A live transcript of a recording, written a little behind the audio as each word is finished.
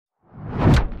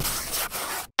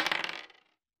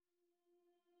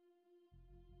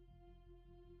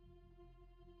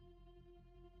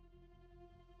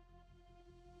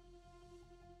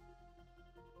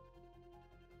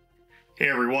Hey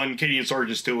everyone, Cadian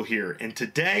Sergeant still here, and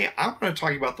today I'm going to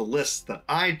talk about the list that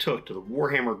I took to the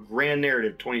Warhammer Grand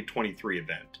Narrative 2023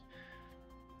 event.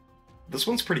 This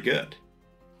one's pretty good.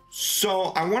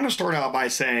 So I want to start out by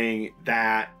saying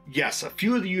that, yes, a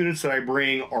few of the units that I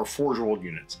bring are Forge World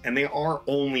units, and they are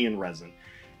only in resin,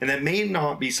 and that may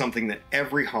not be something that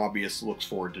every hobbyist looks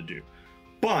forward to do.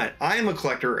 But I am a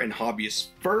collector and hobbyist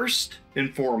first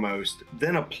and foremost,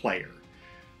 then a player.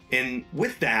 And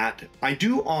with that, I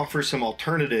do offer some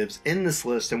alternatives in this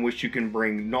list in which you can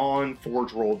bring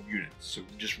non-Forge World units. So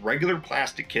just regular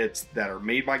plastic kits that are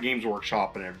made by Games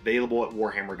Workshop and are available at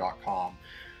warhammer.com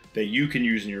that you can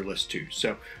use in your list too.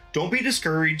 So don't be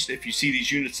discouraged if you see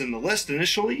these units in the list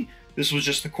initially. This was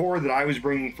just the core that I was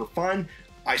bringing for fun.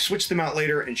 I switched them out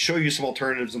later and show you some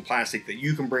alternatives in plastic that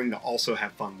you can bring to also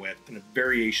have fun with and the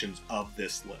variations of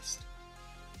this list.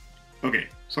 Okay,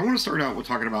 so I want to start out with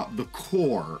talking about the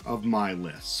core of my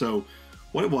list. So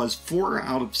what it was, 4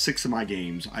 out of 6 of my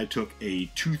games, I took a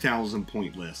 2,000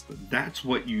 point list. That's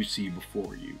what you see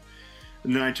before you.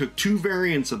 And then I took 2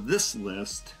 variants of this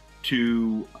list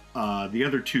to the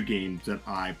other 2 games that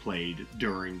I played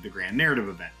during the Grand Narrative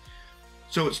event.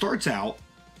 So it starts out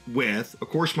with, of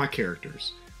course, my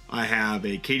characters. I have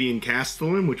a Cadian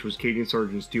Castellan, which was Cadian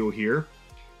Sergeant Steel here.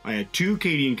 I had 2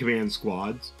 Cadian Command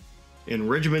Squads and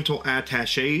regimental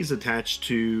attaches attached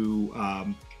to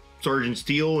Sergeant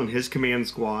Steele and his command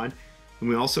squad, and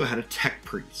we also had a tech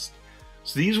priest.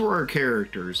 So these were our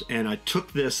characters, and I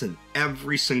took this in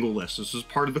every single list. This was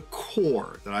part of the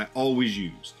core that I always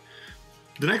used.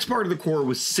 The next part of the core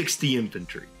was 60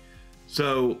 infantry.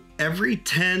 So every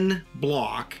 10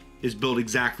 block is built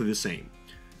exactly the same.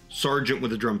 Sergeant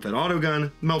with a drum-fed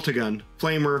autogun, meltagun,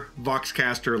 flamer,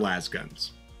 voxcaster, las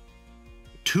guns.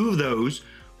 2 of those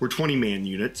were 20-man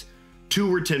units, 2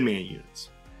 were 10-man units.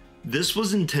 This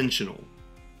was intentional.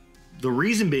 The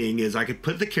reason being is I could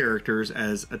put the characters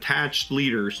as attached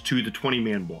leaders to the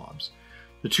 20-man blobs.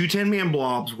 The 2 10-man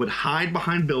blobs would hide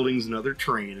behind buildings and other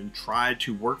terrain and try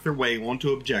to work their way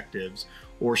onto objectives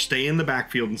or stay in the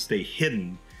backfield and stay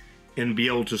hidden and be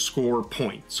able to score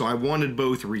points. So I wanted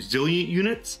both resilient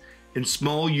units and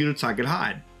small units I could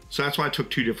hide. So that's why I took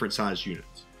 2 different sized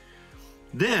units.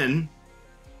 Then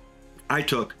I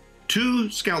took 2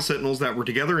 Scout Sentinels that were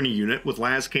together in a unit with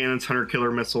las cannons, hunter killer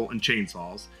missile, and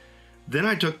chainsaws. Then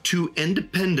I took 2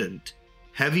 independent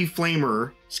heavy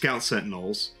flamer Scout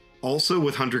Sentinels, also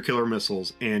with hunter killer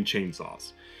missiles and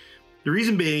chainsaws. The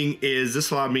reason being is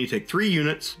this allowed me to take 3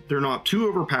 units. They're not too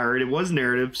overpowered. It was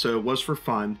narrative, so it was for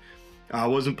fun. I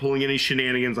wasn't pulling any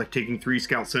shenanigans like taking 3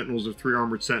 Scout Sentinels or 3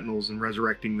 Armored Sentinels and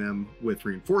resurrecting them with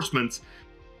reinforcements.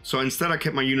 So instead I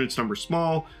kept my units number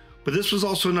small. But this was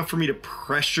also enough for me to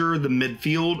pressure the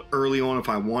midfield early on if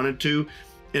I wanted to,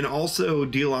 and also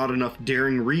deal out enough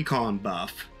daring recon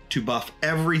buff to buff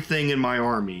everything in my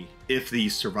army if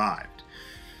these survived.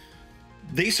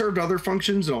 They served other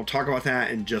functions, and I'll talk about that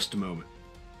in just a moment.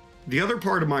 The other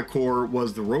part of my core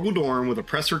was the Rogaldorn with a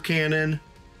presser cannon,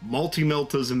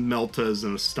 multi-meltas and meltas,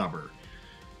 and a stubber.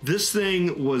 This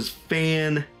thing was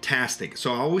fantastic.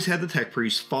 So I always had the tech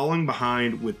priest falling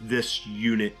behind with this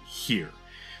unit here.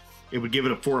 It would give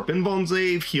it a 4-up invuln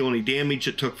save, heal any damage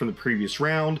it took from the previous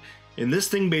round, and this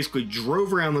thing basically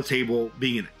drove around the table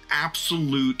being an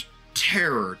absolute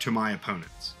terror to my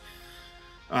opponents.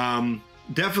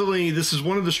 Definitely, this is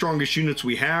one of the strongest units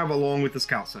we have along with the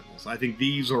Scout Sentinels. I think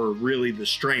these are really the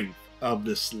strength of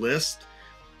this list.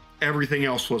 Everything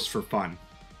else was for fun.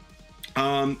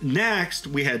 Next,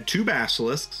 we had 2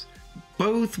 Basilisks,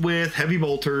 both with heavy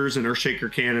bolters and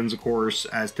Earthshaker cannons, of course,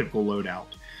 as typical loadout.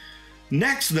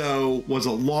 Next, though, was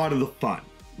a lot of the fun.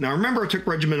 Now, remember, I took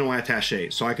regimental attache,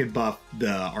 so I could buff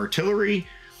the artillery,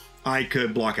 I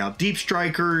could block out deep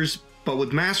strikers, but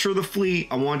with Master of the Fleet,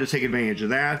 I wanted to take advantage of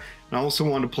that, and I also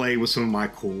wanted to play with some of my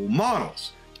cool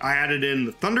models. I added in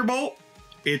the Thunderbolt.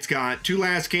 It's got 2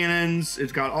 las cannons,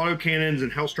 it's got autocannons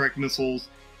and Hellstrike missiles,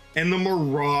 and the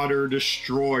Marauder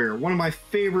Destroyer, one of my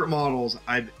favorite models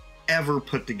I've ever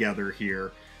put together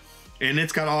here. And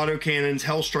it's got autocannons,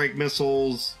 Hellstrike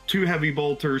missiles, 2 heavy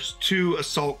bolters, 2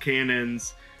 assault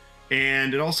cannons,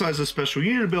 and it also has a special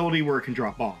unit ability where it can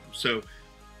drop bombs. So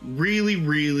really,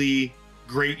 really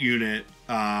great unit,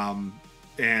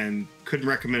 and couldn't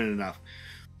recommend it enough.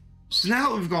 So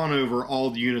now that we've gone over all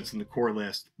the units in the core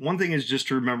list, one thing is just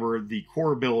to remember the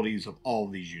core abilities of all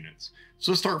of these units.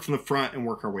 So let's start from the front and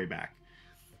work our way back.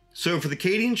 So for the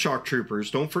Cadian Shock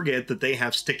Troopers, don't forget that they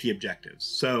have sticky objectives.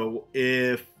 So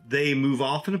if they move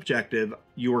off an objective,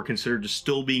 you are considered to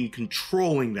still be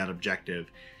controlling that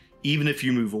objective, even if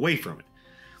you move away from it.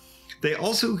 They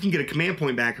also can get a command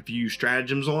point back if you use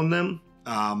stratagems on them,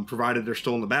 provided they're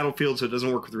still in the battlefield, so it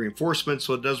doesn't work with reinforcements,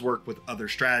 so it does work with other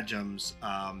stratagems.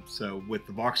 So with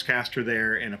the Voxcaster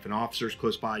there, and if an officer's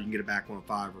close by, you can get it back 1 of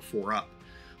 5 or 4 up,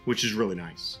 which is really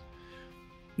nice.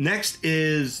 Next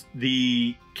is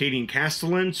the Cadian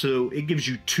Castellan, so it gives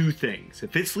you 2 things.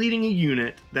 If it's leading a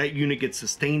unit, that unit gets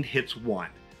sustained hits 1,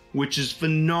 which is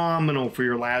phenomenal for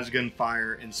your lasgun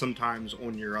fire and sometimes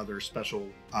on your other special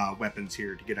weapons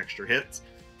here to get extra hits.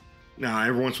 Now,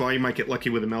 every once in a while you might get lucky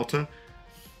with a Melta.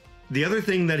 The other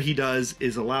thing that he does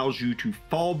is allows you to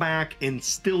fall back and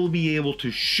still be able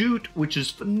to shoot, which is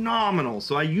phenomenal.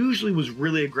 So I usually was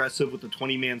really aggressive with the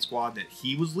 20-man squad that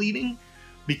he was leading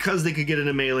because they could get in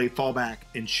a melee, fall back,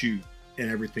 and shoot, and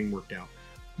everything worked out.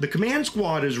 The command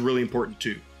squad is really important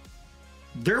too.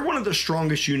 They're one of the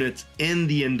strongest units in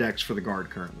the index for the Guard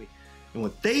currently. And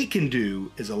what they can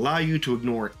do is allow you to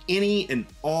ignore any and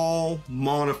all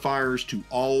modifiers to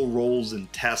all rolls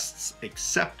and tests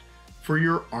except for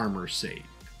your armor save.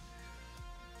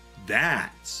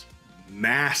 That's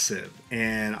massive,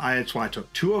 and that's why I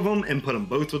took 2 of them and put them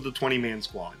both with the 20-man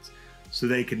squads, so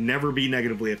they could never be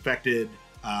negatively affected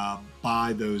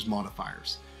by those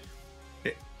modifiers.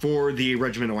 For the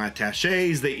regimental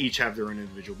attaches, they each have their own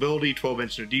individual ability.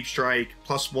 12-inch no deep strike,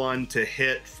 +1 to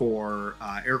hit for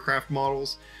aircraft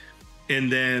models,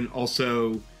 and then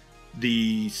also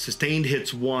the sustained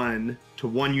hits 1 to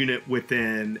 1 unit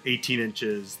within 18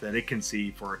 inches that it can see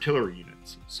for artillery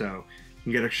units. So you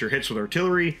can get extra hits with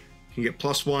artillery, you can get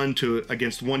 +1 to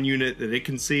against 1 unit that it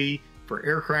can see for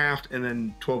aircraft, and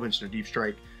then 12-inch no deep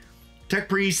strike. Tech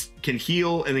Priest can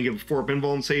heal and then give a 4-up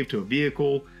invuln save to a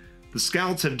vehicle. The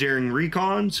Scouts have Daring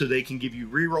Recon, so they can give you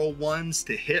reroll 1s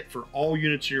to hit for all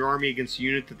units in your army against a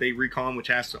unit that they recon, which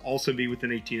has to also be within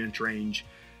 18-inch range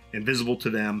and visible to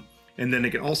them. And then they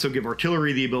can also give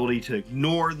artillery the ability to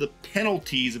ignore the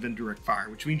penalties of indirect fire,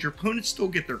 which means your opponents still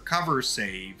get their cover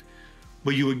save,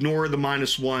 but you ignore the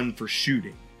 -1 for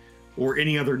shooting or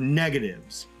any other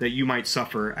negatives that you might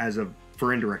suffer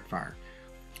for indirect fire.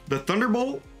 The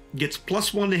Thunderbolt gets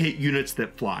 +1 to hit units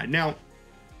that fly. Now,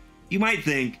 you might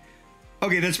think,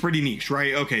 okay, that's pretty niche,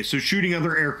 right? Okay, so shooting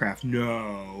other aircraft.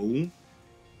 No.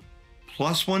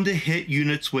 +1 to hit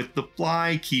units with the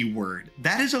fly keyword.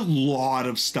 That is a lot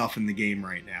of stuff in the game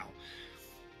right now.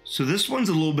 So this one's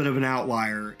a little bit of an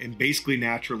outlier and basically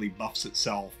naturally buffs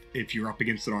itself if you're up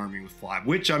against an army with fly.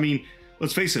 Which, I mean,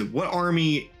 let's face it, what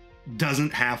army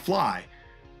doesn't have fly?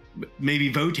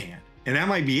 Maybe Votan, and that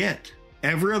might be it.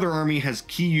 Every other army has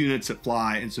key units that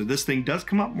fly, and so this thing does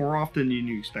come up more often than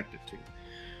you expect it to.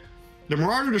 The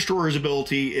Marauder Destroyer's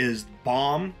ability is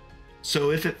Bomb.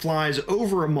 So if it flies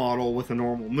over a model with a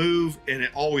normal move, and it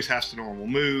always has to normal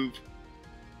move,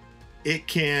 it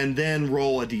can then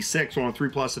roll a d6 on a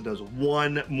 3+. It does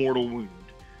 1 mortal wound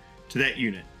to that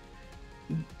unit.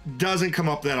 Doesn't come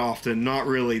up that often, not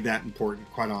really that important,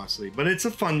 quite honestly, but it's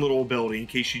a fun little ability in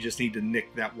case you just need to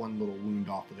nick that 1 little wound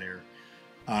off of there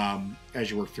as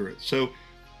you work through it. So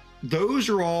those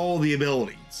are all the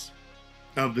abilities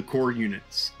of the core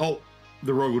units. Oh,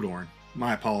 the Rogodorn.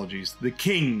 My apologies. The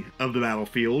king of the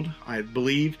battlefield, I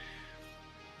believe.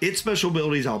 Its special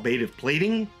ability is Albative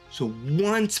Plating. So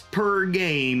once per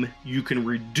game, you can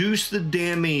reduce the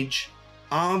damage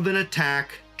of an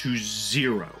attack to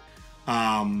 0.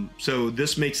 So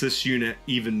this makes this unit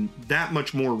even that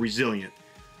much more resilient,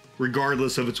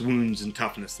 regardless of its wounds and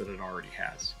toughness that it already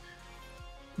has.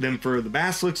 Then for the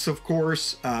Basilisks, of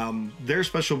course, their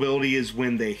special ability is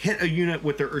when they hit a unit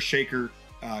with their Earthshaker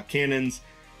cannons,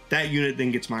 that unit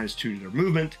then gets -2 to their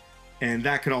movement, and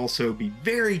that can also be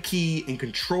very key in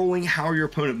controlling how your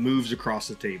opponent moves across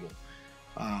the table.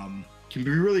 Can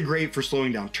be really great for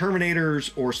slowing down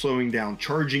Terminators or slowing down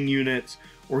charging units,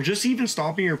 or just even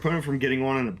stopping your opponent from getting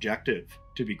on an objective,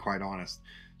 to be quite honest.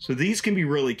 So these can be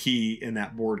really key in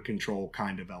that board control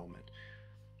kind of element.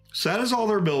 So that is all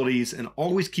their abilities, and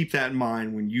always keep that in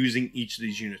mind when using each of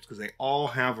these units, because they all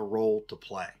have a role to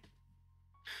play.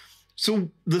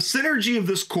 So the synergy of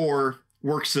this core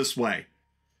works this way.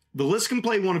 The list can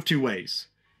play one of 2 ways.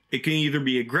 It can either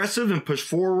be aggressive and push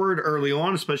forward early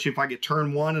on, especially if I get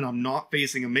turn 1 and I'm not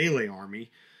facing a melee army.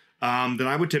 Then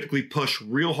I would typically push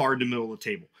real hard to the middle of the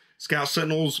table. Scout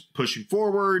Sentinels pushing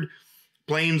forward,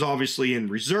 planes obviously in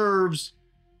reserves,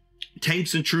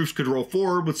 tanks and troops could roll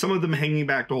forward with some of them hanging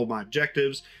back to hold my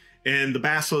objectives, and the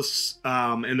Basilisks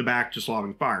in the back just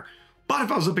lobbing fire. But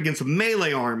if I was up against a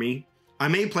melee army, I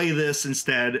may play this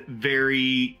instead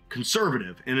very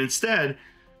conservative, and instead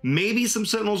maybe some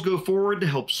Sentinels go forward to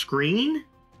help screen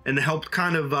and to help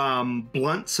kind of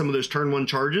blunt some of those turn 1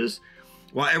 charges,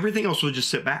 while everything else would just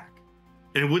sit back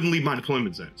and it wouldn't leave my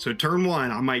deployment zone. So turn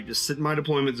 1, I might just sit in my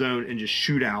deployment zone and just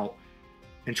shoot out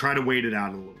and try to wait it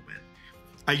out a little bit.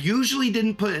 I usually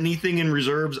didn't put anything in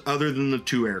reserves other than the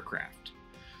 2 aircraft.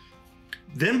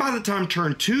 Then by the time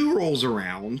turn 2 rolls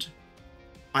around,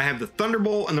 I have the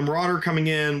Thunderbolt and the Marauder coming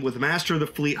in with the Master of the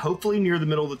Fleet, hopefully near the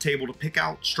middle of the table, to pick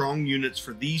out strong units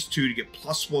for these 2 to get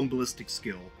 +1 ballistic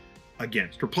skill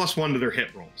against, or +1 to their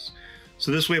hit rolls.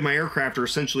 So this way my aircraft are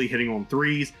essentially hitting on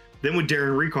 3s, then with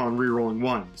Daring Recon rerolling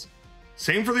 1s.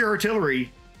 Same for the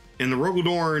artillery, and the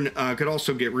Rogaldorn could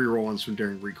also get reroll-ons from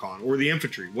Daring Recon, or the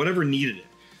infantry, whatever needed it.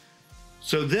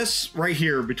 So this right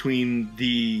here between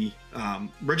the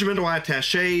regimental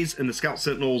attaches and the scout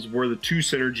sentinels were the 2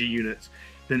 synergy units.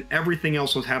 Then everything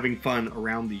else was having fun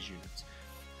around these units.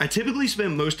 I typically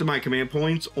spent most of my command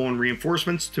points on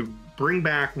reinforcements to bring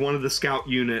back one of the scout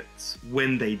units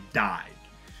when they died.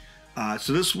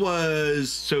 So this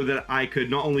was so that I could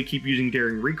not only keep using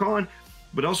Daring Recon,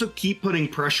 but also keep putting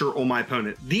pressure on my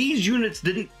opponent. These units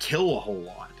didn't kill a whole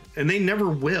lot, and they never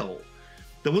will.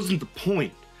 That wasn't the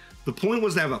point. The point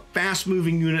was to have a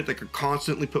fast-moving unit that could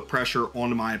constantly put pressure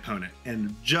onto my opponent,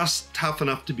 and just tough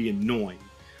enough to be annoying.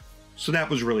 So that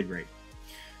was really great.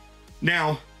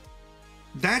 Now,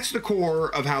 that's the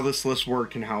core of how this list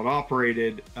worked and how it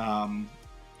operated. And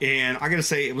I gotta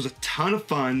say, it was a ton of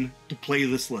fun to play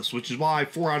this list, which is why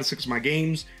 4 out of 6 of my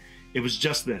games, it was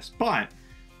just this. But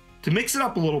to mix it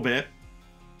up a little bit,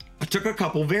 I took a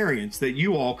couple variants that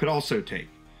you all could also take.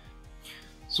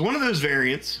 So one of those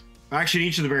variants, actually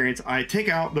each of the variants, I take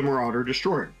out the Marauder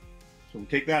Destroyer. So we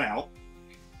take that out.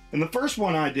 And the first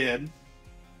one I did,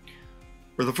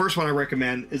 or the first one I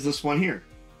recommend, is this one here.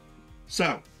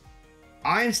 So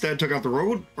I instead took out the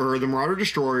Marauder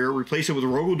Destroyer, replaced it with a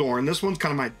Rogaldorn. This one's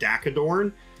kind of my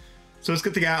Dacadorn. So it's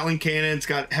got the Gatling cannon, it's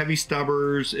got heavy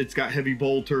stubbers, it's got heavy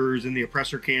bolters, and the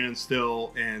oppressor cannon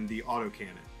still, and the auto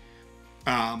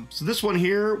cannon. So this one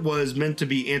here was meant to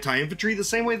be anti-infantry, the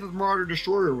same way that the Marauder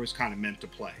Destroyer was kind of meant to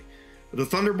play. The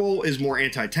Thunderbolt is more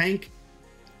anti-tank,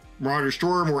 Marauder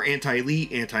Destroyer more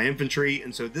anti-elite, anti-infantry,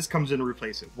 and so this comes in to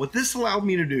replace it. What this allowed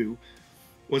me to do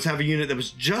was have a unit that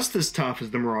was just as tough as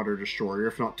the Marauder Destroyer,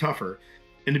 if not tougher,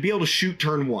 and to be able to shoot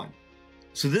turn 1.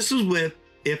 So this is with,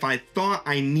 if I thought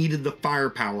I needed the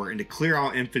firepower and to clear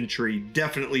out infantry,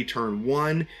 definitely turn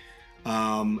 1.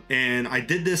 And I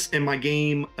did this in my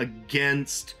game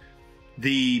against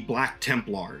the Black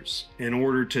Templars in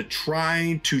order to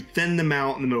try to thin them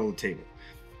out in the middle of the table.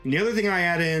 And the other thing I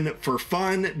add in for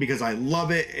fun, because I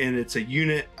love it and it's a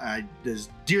unit that is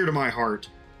dear to my heart,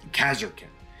 Kazarkin.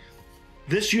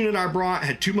 This unit I brought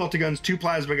had 2 multi-guns, 2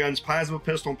 plasma guns, plasma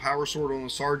pistol, and power sword on a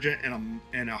sergeant,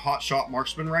 and a hot shot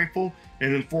marksman rifle,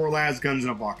 and then 4 las guns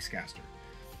and a boxcaster.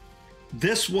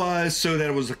 This was so that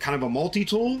it was a kind of a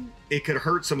multi-tool. It could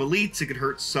hurt some elites, it could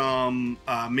hurt some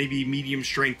maybe medium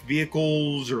strength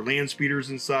vehicles or land speeders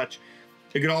and such.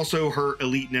 It could also hurt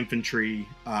elite and infantry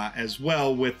as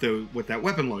well with that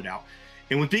weapon loadout.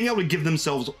 And with being able to give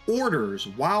themselves orders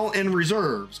while in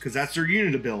reserves, because that's their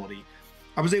unit ability,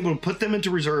 I was able to put them into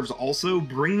reserves also,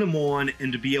 bring them on,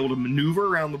 and to be able to maneuver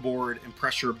around the board and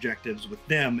pressure objectives with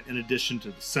them in addition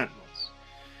to the Sentinels.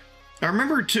 Now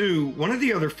remember too, one of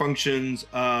the other functions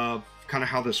of kind of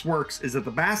how this works is that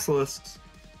the Basilisks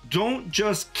don't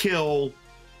just kill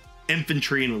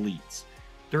infantry and elites.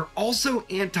 They're also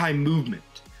anti-movement.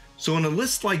 So in a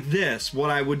list like this, what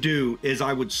I would do is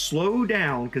I would slow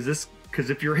down, because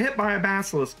if you're hit by a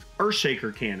Basilisk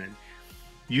Earthshaker cannon,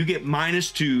 you get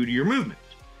 -2 to your movement,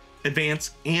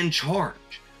 advance, and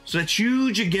charge. So that's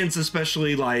huge against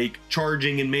especially like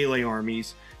charging and melee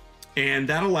armies. And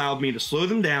that allowed me to slow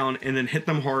them down and then hit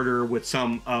them harder with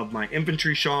some of my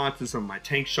infantry shots and some of my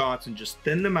tank shots and just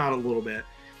thin them out a little bit.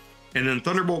 And then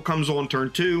Thunderbolt comes on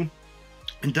turn 2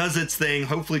 and does its thing,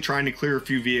 hopefully trying to clear a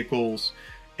few vehicles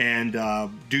and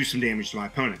do some damage to my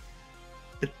opponent.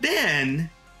 But then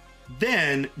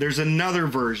there's another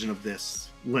version of this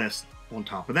list on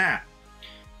top of that.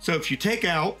 So if you take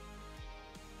out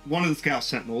one of the Scout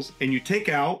Sentinels and you take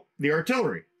out the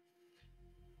artillery,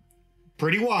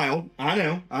 pretty wild, I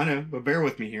know, but bear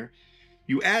with me here.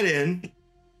 You add in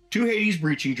 2 Hades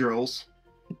breaching drills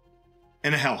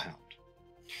and a Hellhound.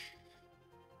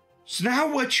 So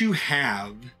now what you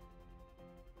have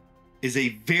is a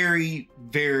very,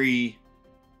 very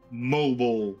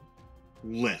mobile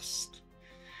list.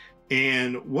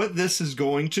 And what this is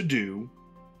going to do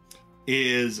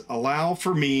is allow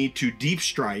for me to deep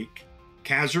strike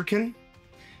Kazarkin,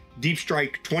 deep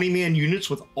strike 20-man units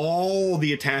with all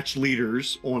the attached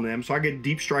leaders on them. So I could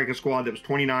deep strike a squad that was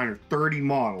 29 or 30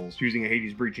 models using a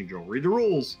Hades breaching drill. Read the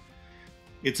rules.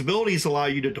 Its abilities allow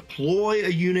you to deploy a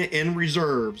unit in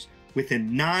reserves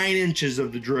within 9 inches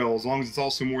of the drill, as long as it's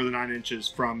also more than 9 inches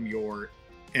from your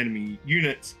enemy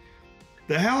units.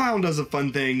 The Hellhound does a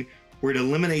fun thing where it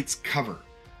eliminates cover.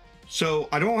 So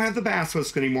I don't have the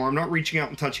Basilisk anymore. I'm not reaching out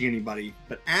and touching anybody.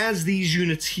 But as these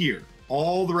units here,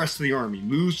 all the rest of the army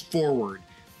moves forward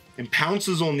and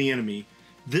pounces on the enemy,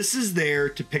 this is there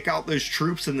to pick out those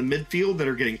troops in the midfield that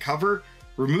are getting cover,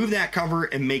 remove that cover,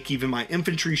 and make even my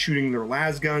infantry shooting their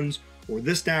las guns or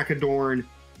this Dakadorn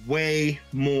way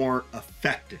more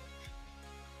effective.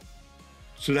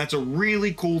 So that's a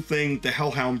really cool thing the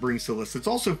Hellhound brings to the list. It's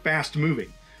also fast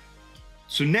moving.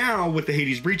 So now with the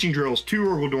Hades breaching drills, 2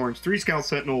 Orgildorns, 3 Scout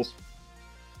Sentinels,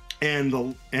 and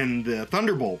the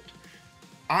Thunderbolt,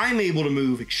 I'm able to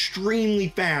move extremely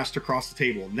fast across the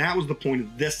table. And that was the point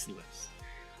of this list.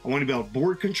 I want to be able to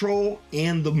board control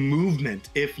and the movement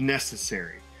if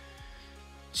necessary.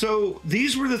 So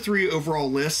these were the 3 overall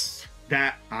lists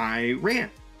that I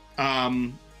ran.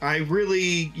 I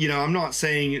really, I'm not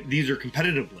saying these are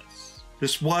competitive lists.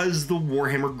 This was the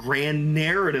Warhammer Grand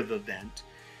Narrative event.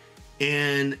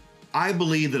 And I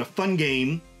believe that a fun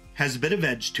game has a bit of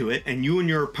edge to it, and you and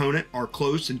your opponent are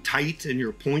close and tight in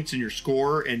your points and your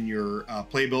score and your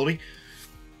playability.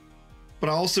 But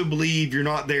I also believe you're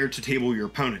not there to table your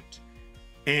opponent.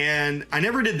 And I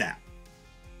never did that.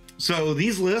 So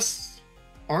these lists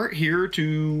aren't here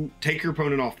to take your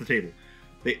opponent off the table.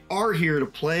 They are here to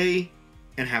play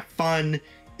and have fun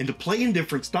and to play in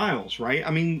different styles, right? I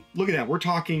mean, look at that. We're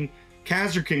talking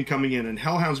Khazarkin coming in and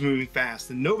Hellhound's moving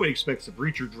fast, and nobody expects a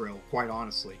breacher drill, quite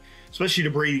honestly. Especially to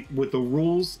bring with the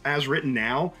rules as written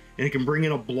now, and it can bring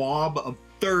in a blob of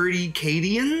 30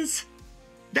 Cadians.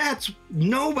 That's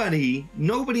nobody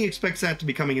expects that to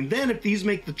be coming. And then if these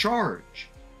make the charge,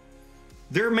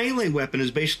 their melee weapon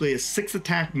is basically a 6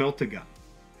 attack melt-a-gun.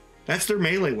 That's their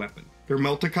melee weapon. Their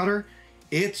melt-a-cutter.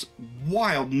 It's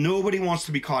wild. Nobody wants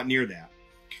to be caught near that.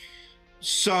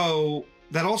 So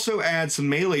that also adds some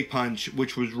melee punch,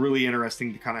 which was really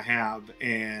interesting to kind of have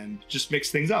and just mix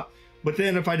things up. But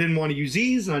then if I didn't want to use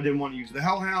these and I didn't want to use the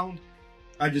Hellhound,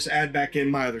 I just add back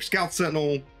in my other Scout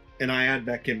Sentinel and I add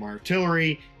back in my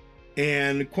artillery.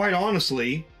 And quite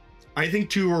honestly, I think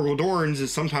 2 Orgildorns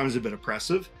is sometimes a bit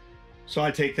oppressive. So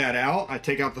I take that out. I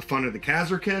take out the fun of the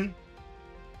Khazarkin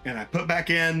and I put back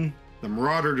in the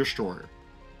Marauder Destroyer.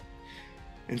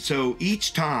 And so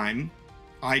each time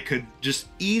I could just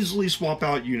easily swap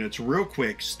out units real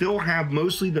quick, still have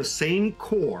mostly the same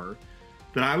core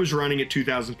that I was running at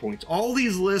 2,000 points. All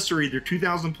these lists are either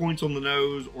 2,000 points on the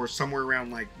nose or somewhere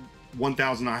around like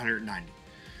 1,990.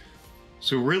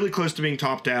 So really close to being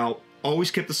topped out.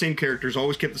 Always kept the same characters,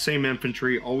 always kept the same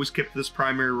infantry, always kept this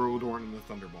primary Orgildorn and the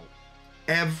Thunderbolt.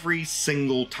 Every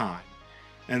single time.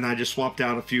 And I just swapped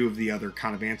out a few of the other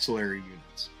kind of ancillary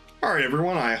units. All right,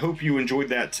 everyone, I hope you enjoyed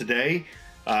that today.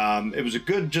 It was a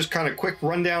good, just kind of quick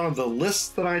rundown of the lists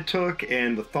that I took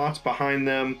and the thoughts behind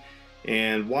them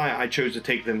and why I chose to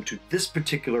take them to this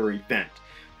particular event.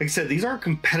 Like I said, these aren't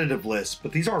competitive lists,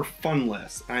 but these are fun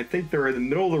lists. And I think they're in the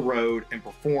middle of the road and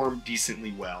perform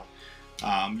decently well.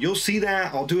 You'll see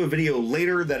that. I'll do a video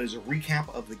later that is a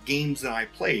recap of the games that I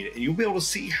played, and you'll be able to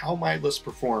see how my lists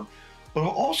perform. But I'll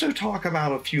also talk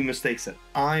about a few mistakes that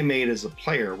I made as a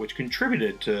player, which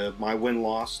contributed to my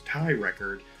win-loss tie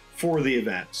record for the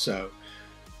event. So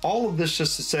all of this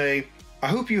just to say, I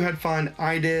hope you had fun.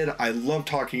 I did. I love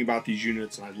talking about these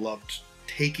units, and I loved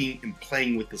taking and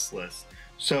playing with this list.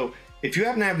 So if you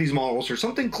happen to have these models or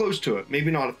something close to it,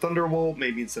 maybe not a Thunderbolt,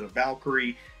 maybe instead of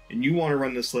Valkyrie, and you want to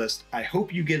run this list, I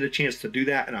hope you get a chance to do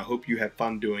that, and I hope you have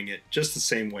fun doing it just the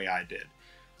same way I did.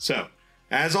 So,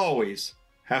 as always,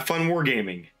 have fun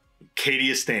wargaming.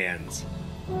 Cadia stands.